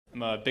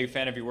I'm a big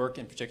fan of your work,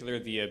 in particular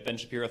the Ben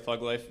Shapiro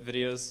Thug Life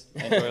videos.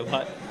 I enjoy a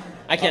lot.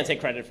 I can't take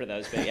credit for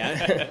those, but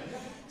yeah.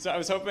 So I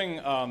was hoping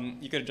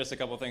you could address a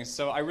couple things.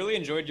 So I really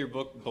enjoyed your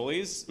book,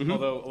 Bullies,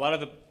 although a lot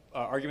of the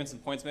arguments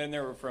and points made in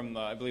there were from,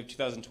 I believe,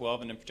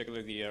 2012, and in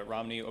particular the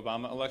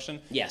Romney-Obama election.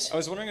 Yes. I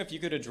was wondering if you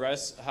could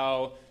address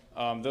how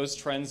those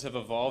trends have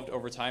evolved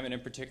over time, and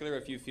in particular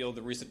if you feel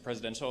the recent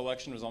presidential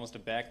election was almost a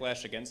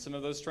backlash against some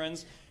of those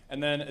trends.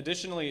 And then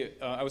additionally,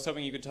 I was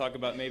hoping you could talk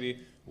about maybe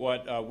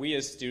what we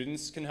as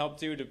students can help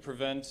do to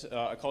prevent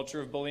a culture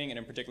of bullying, and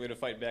in particular to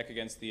fight back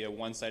against the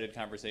one-sided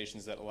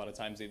conversations that a lot of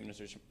times the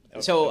administration...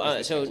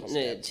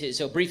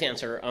 So brief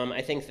answer.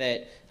 I think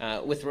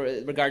that with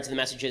regard to the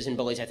messages in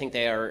Bullies, I think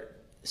they are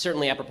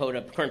certainly apropos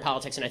to current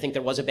politics, and I think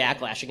there was a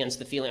backlash against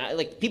the feeling.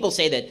 Like, people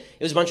say that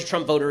it was a bunch of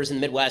Trump voters in the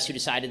Midwest who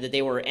decided that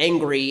they were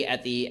angry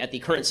at the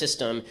current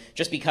system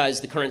just because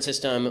the current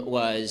system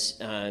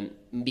was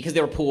because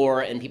they were poor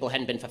and people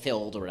hadn't been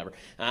fulfilled or whatever.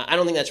 I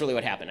don't think that's really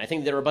what happened. I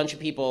think there were a bunch of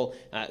people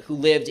who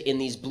lived in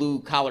these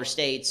blue-collar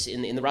states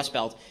in the Rust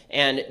Belt,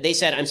 and they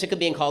said, I'm sick of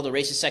being called a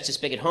racist, sexist,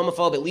 bigot,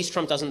 homophobe. At least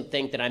Trump doesn't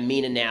think that I'm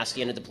mean and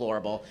nasty and a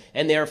deplorable,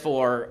 and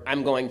therefore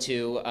I'm voting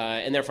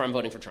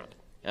for Trump.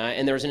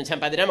 And there was an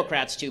attempt by the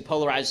Democrats to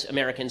polarize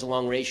Americans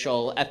along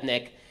racial,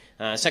 ethnic,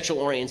 sexual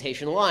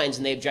orientation lines,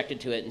 and they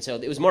objected to it. And so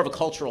it was more of a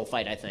cultural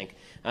fight, I think,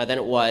 than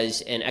it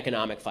was an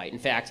economic fight. In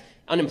fact,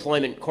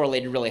 unemployment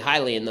correlated really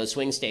highly in those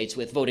swing states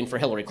with voting for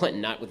Hillary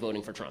Clinton, not with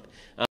voting for Trump.